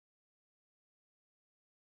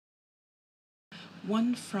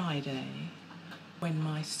One Friday, when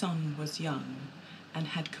my son was young and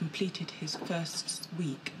had completed his first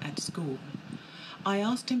week at school, I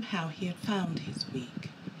asked him how he had found his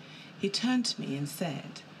week. He turned to me and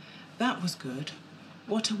said, "That was good.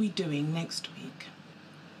 What are we doing next week?"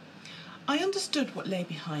 I understood what lay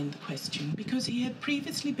behind the question because he had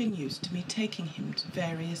previously been used to me taking him to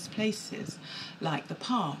various places, like the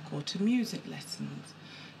park or to music lessons,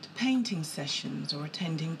 to painting sessions or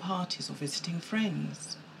attending parties or visiting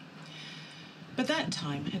friends. But that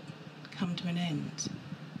time had come to an end.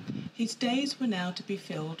 His days were now to be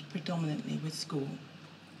filled predominantly with school.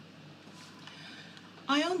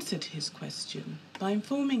 I answered his question by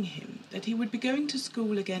informing him that he would be going to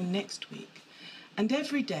school again next week and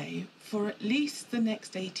every day for at least the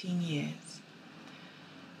next 18 years.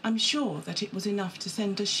 I'm sure that it was enough to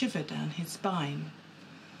send a shiver down his spine,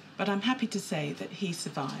 but I'm happy to say that he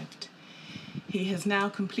survived. He has now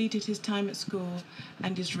completed his time at school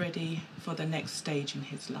and is ready for the next stage in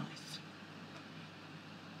his life.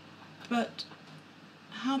 But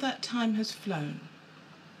how that time has flown,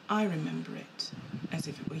 I remember it as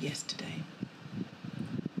if it were yesterday.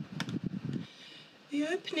 The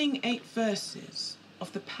opening 8 verses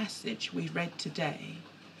of the passage we read today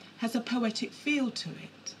has a poetic feel to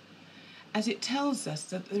it, as it tells us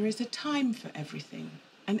that there is a time for everything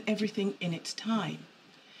and everything in its time.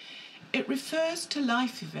 It refers to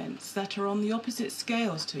life events that are on the opposite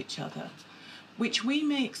scales to each other, which we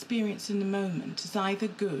may experience in the moment as either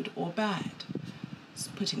good or bad.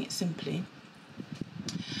 Putting it simply,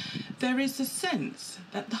 there is a sense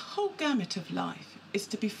that the whole gamut of life is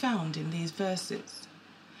to be found in these verses.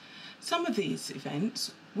 Some of these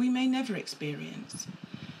events we may never experience.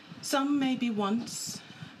 Some may be once,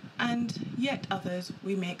 and yet others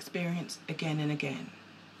we may experience again and again.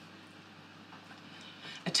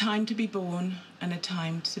 A time to be born and a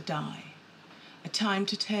time to die. A time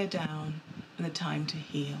to tear down and a time to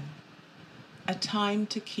heal. A time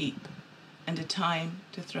to keep and a time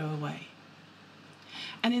to throw away.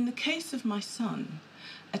 And in the case of my son,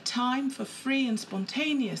 a time for free and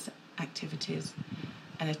spontaneous activities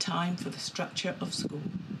and a time for the structure of school.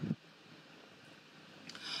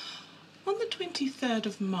 On the 23rd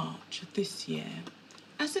of March of this year,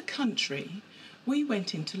 as a country, we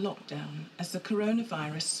went into lockdown as the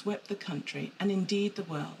coronavirus swept the country and indeed the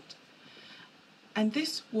world. And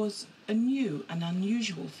this was a new and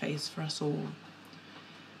unusual phase for us all.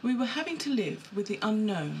 We were having to live with the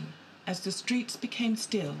unknown as the streets became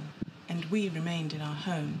still and we remained in our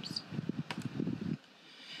homes.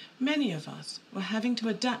 Many of us were having to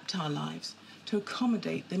adapt our lives to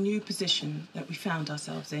accommodate the new position that we found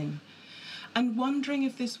ourselves in, and wondering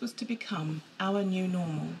if this was to become our new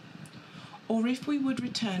normal, or if we would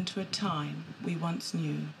return to a time we once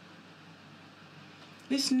knew.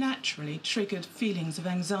 This naturally triggered feelings of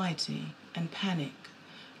anxiety and panic,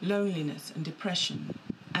 loneliness and depression,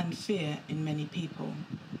 and fear in many people.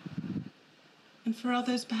 And for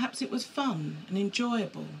others, perhaps it was fun and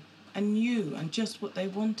enjoyable and new and just what they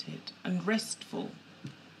wanted and restful.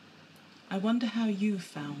 I wonder how you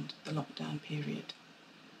found the lockdown period.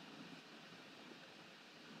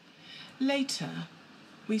 Later,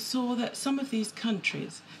 we saw that some of these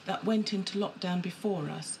countries that went into lockdown before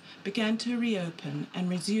us began to reopen and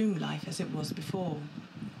resume life as it was before.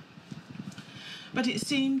 But it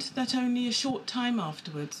seemed that only a short time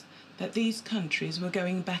afterwards that these countries were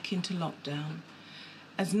going back into lockdown,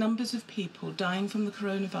 as numbers of people dying from the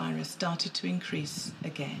coronavirus started to increase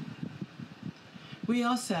again. We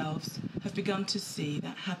ourselves have begun to see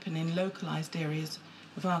that happen in localised areas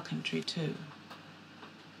of our country too.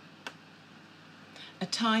 A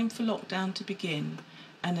time for lockdown to begin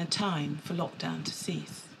and a time for lockdown to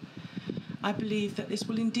cease. I believe that this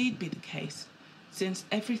will indeed be the case, since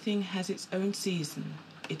everything has its own season,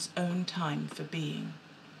 its own time for being.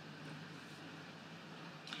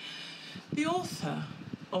 The author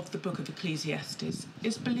of the book of Ecclesiastes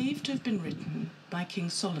is believed to have been written by King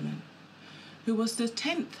Solomon, who was the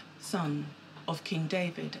 10th son of King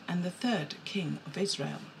David and the 3rd king of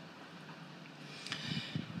Israel.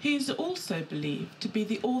 He is also believed to be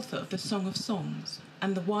the author of the Song of Songs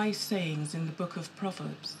and the wise sayings in the book of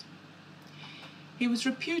Proverbs. He was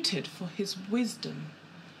reputed for his wisdom,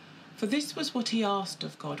 for this was what he asked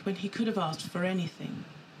of God when he could have asked for anything.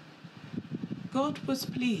 God was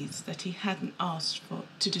pleased that he hadn't asked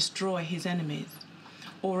to destroy his enemies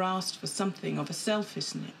or asked for something of a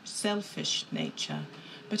selfish nature,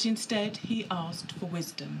 but instead he asked for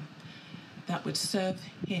wisdom that would serve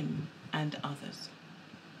him and others.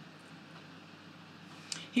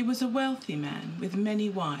 He was a wealthy man with many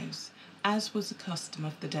wives, as was the custom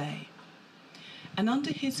of the day. And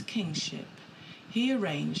under his kingship, he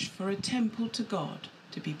arranged for a temple to God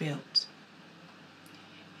to be built.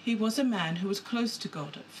 He was a man who was close to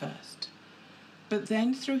God at first, but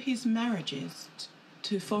then through his marriages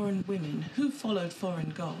to foreign women who followed foreign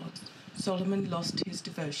gods, Solomon lost his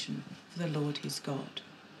devotion for the Lord his God.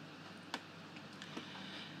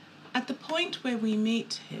 At the point where we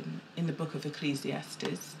meet him in the book of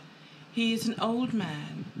Ecclesiastes, he is an old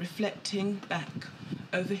man reflecting back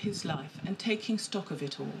over his life and taking stock of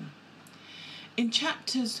it all. In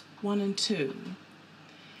chapters 1 and 2,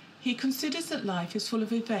 he considers that life is full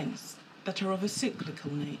of events that are of a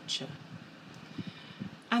cyclical nature,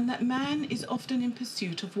 and that man is often in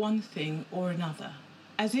pursuit of one thing or another,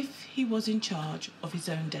 as if he was in charge of his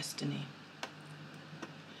own destiny.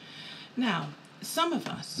 Now, some of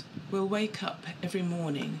us will wake up every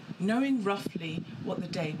morning knowing roughly what the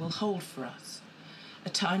day will hold for us, a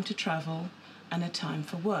time to travel and a time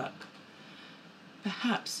for work,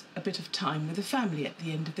 perhaps a bit of time with the family at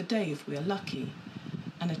the end of the day if we are lucky,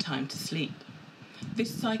 and a time to sleep.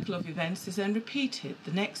 This cycle of events is then repeated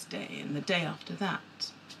the next day and the day after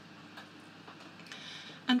that.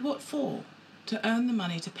 And what for? To earn the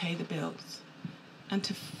money to pay the bills and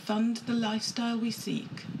to fund the lifestyle we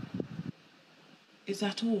seek. Is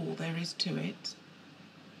that all there is to it?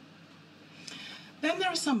 Then there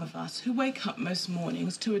are some of us who wake up most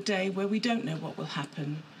mornings to a day where we don't know what will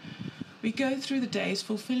happen. We go through the days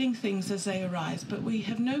fulfilling things as they arise, but we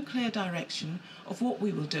have no clear direction of what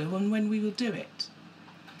we will do and when we will do it.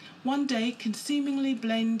 One day can seemingly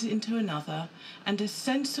blend into another, and a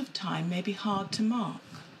sense of time may be hard to mark.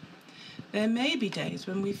 There may be days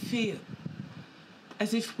when we feel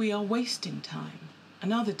as if we are wasting time,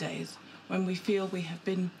 and other days when we feel we have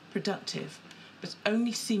been productive, but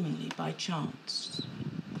only seemingly by chance.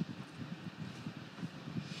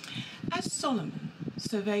 As Solomon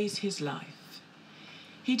surveys his life,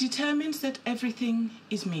 he determines that everything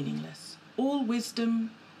is meaningless. All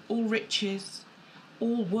wisdom, all riches,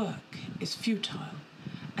 all work is futile,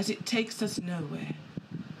 as it takes us nowhere.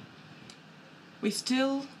 We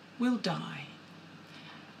still will die,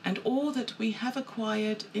 and all that we have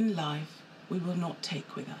acquired in life we will not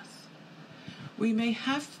take with us. We may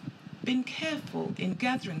have been careful in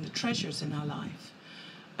gathering the treasures in our life,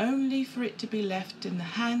 only for it to be left in the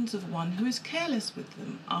hands of one who is careless with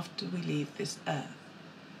them after we leave this earth.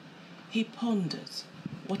 He ponders,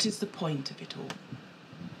 what is the point of it all?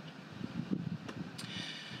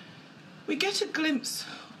 We get a glimpse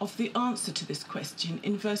of the answer to this question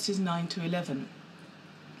in verses 9 to 11.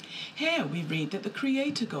 Here we read that the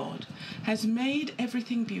Creator God has made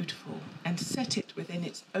everything beautiful and set it within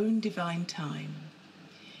its own divine time.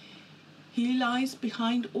 He lies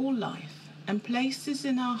behind all life and places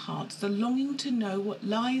in our hearts the longing to know what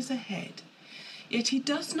lies ahead, yet he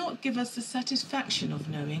does not give us the satisfaction of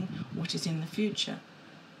knowing what is in the future.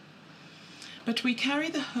 But we carry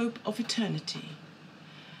the hope of eternity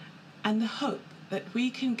and the hope that we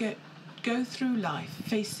can go through life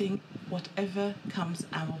facing whatever comes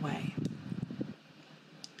our way.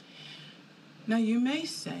 Now you may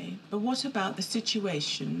say, but what about the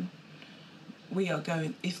situation we are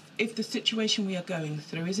going, if the situation we are going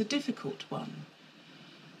through is a difficult one,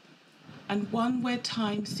 and one where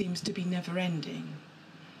time seems to be never ending,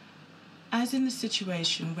 as in the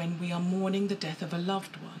situation when we are mourning the death of a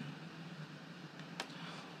loved one,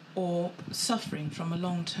 or suffering from a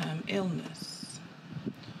long-term illness,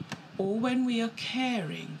 or when we are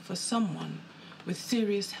caring for someone with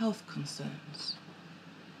serious health concerns,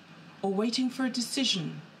 or waiting for a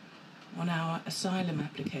decision on our asylum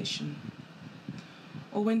application,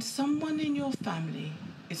 or when someone in your family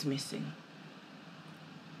is missing.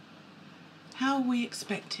 How are we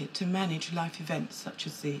expected to manage life events such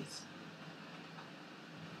as these?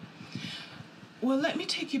 Well, let me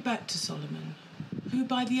take you back to Solomon, who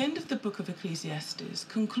by the end of the book of Ecclesiastes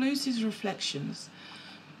concludes his reflections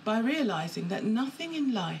by realizing that nothing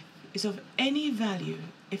in life is of any value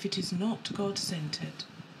if it is not God-centered.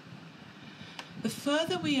 The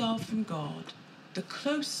further we are from God, the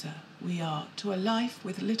closer we are to a life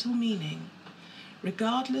with little meaning,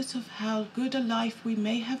 regardless of how good a life we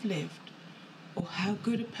may have lived or how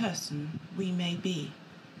good a person we may be.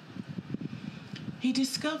 He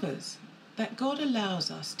discovers that God allows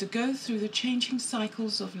us to go through the changing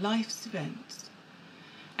cycles of life's events,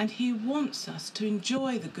 and he wants us to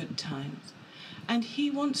enjoy the good times, and he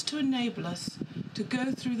wants to enable us to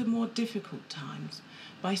go through the more difficult times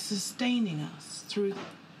by sustaining us through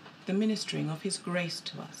the ministering of his grace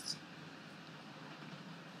to us.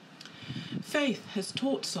 Faith has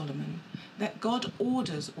taught Solomon that God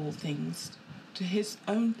orders all things to his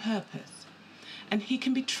own purpose, and he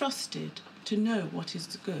can be trusted to know what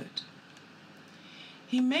is good.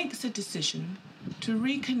 he makes a decision to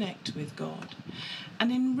reconnect with God,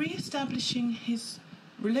 and in re-establishing his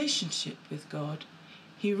relationship with God,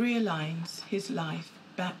 he realigns his life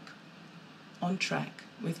back on track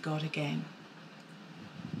with God again.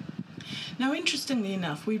 Now, interestingly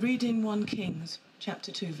enough, we read in 1 Kings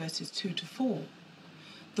chapter 2, verses 2 to 4,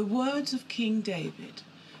 the words of King David,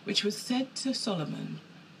 which was said to Solomon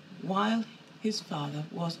while his father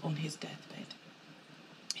was on his deathbed.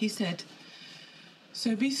 He said,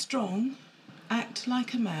 "So be strong, act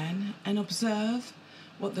like a man, and observe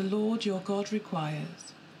what the Lord your God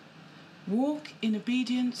requires. Walk in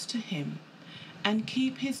obedience to him, and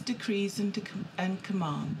keep his decrees and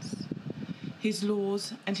commands, his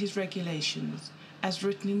laws and his regulations, as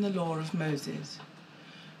written in the law of Moses.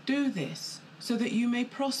 Do this so that you may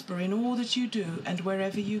prosper in all that you do and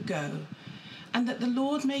wherever you go, and that the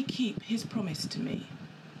Lord may keep his promise to me.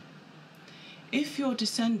 If your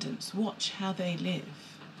descendants watch how they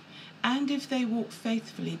live, and if they walk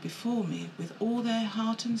faithfully before me with all their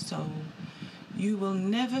heart and soul, you will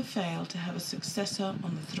never fail to have a successor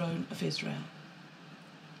on the throne of Israel."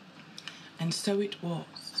 And so it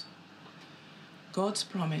was. God's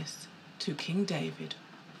promise to King David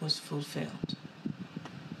was fulfilled.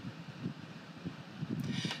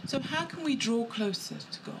 So how can we draw closer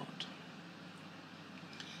to God?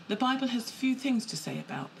 The Bible has a few things to say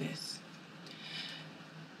about this.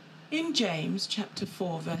 In James chapter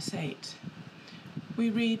 4, verse 8, we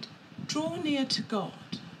read, "Draw near to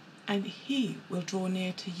God, and he will draw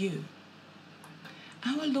near to you."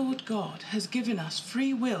 Our Lord God has given us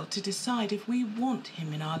free will to decide if we want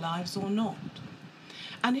him in our lives or not.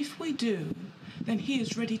 And if we do, then he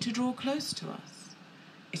is ready to draw close to us.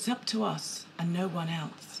 It's up to us and no one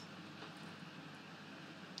else.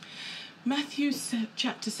 Matthew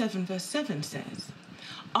chapter 7, verse 7 says,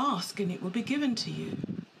 "Ask and it will be given to you.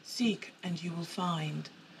 Seek and you will find.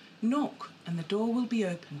 Knock and the door will be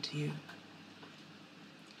opened to you."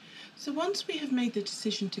 So once we have made the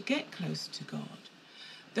decision to get close to God,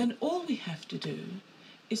 then all we have to do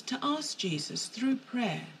is to ask Jesus through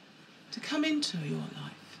prayer to come into your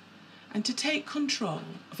life and to take control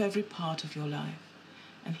of every part of your life,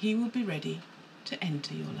 and he will be ready to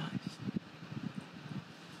enter your life.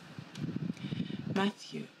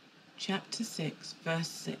 Matthew chapter 6, verse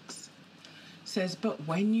 6 says, "But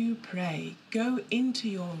when you pray, go into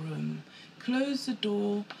your room, close the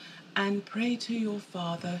door, and pray to your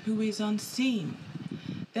Father who is unseen.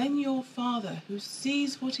 Then your Father who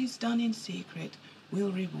sees what is done in secret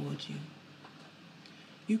will reward you."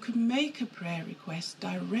 You can make a prayer request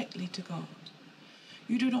directly to God.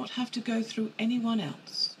 You do not have to go through anyone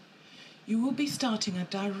else. You will be starting a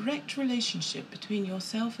direct relationship between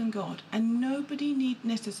yourself and God, and nobody need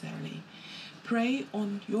necessarily pray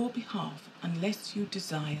on your behalf unless you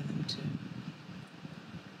desire them to.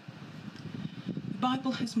 The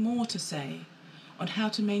Bible has more to say on how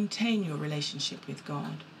to maintain your relationship with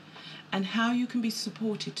God and how you can be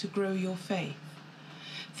supported to grow your faith.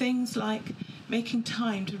 Things like making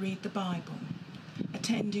time to read the Bible,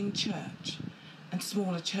 attending church and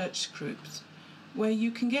smaller church groups where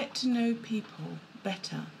you can get to know people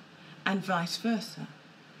better and vice versa,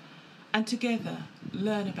 and together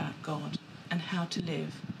learn about God and how to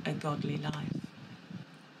live a godly life.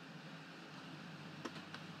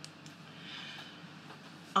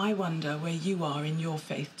 I wonder where you are in your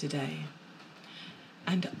faith today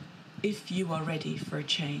and if you are ready for a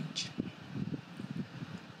change.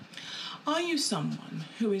 Are you someone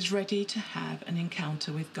who is ready to have an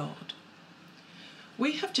encounter with God?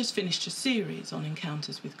 We have just finished a series on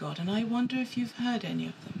encounters with God, and I wonder if you've heard any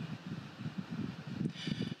of them.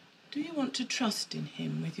 Do you want to trust in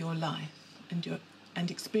him with your life and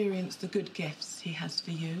experience the good gifts he has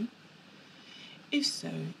for you? If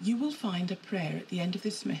so, you will find a prayer at the end of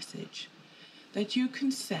this message that you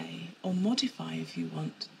can say or modify if you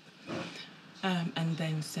want, and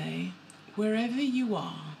then say, wherever you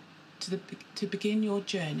are, to begin your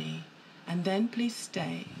journey, and then please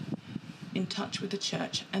stay in touch with the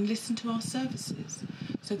church and listen to our services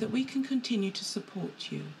so that we can continue to support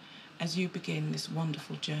you as you begin this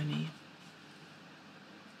wonderful journey.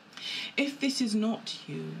 If this is not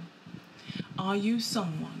you, are you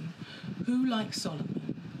someone who, like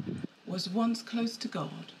Solomon, was once close to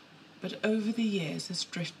God, but over the years has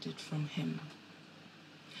drifted from him?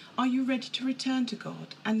 Are you ready to return to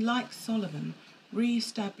God and, like Solomon,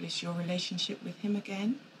 re-establish your relationship with him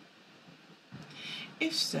again?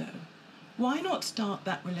 If so, why not start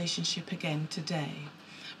that relationship again today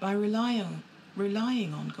by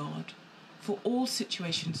relying on God for all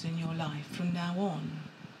situations in your life from now on?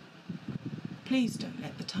 Please don't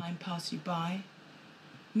let the time pass you by.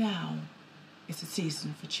 Now It's a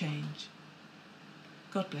season for change.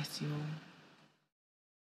 God bless you all.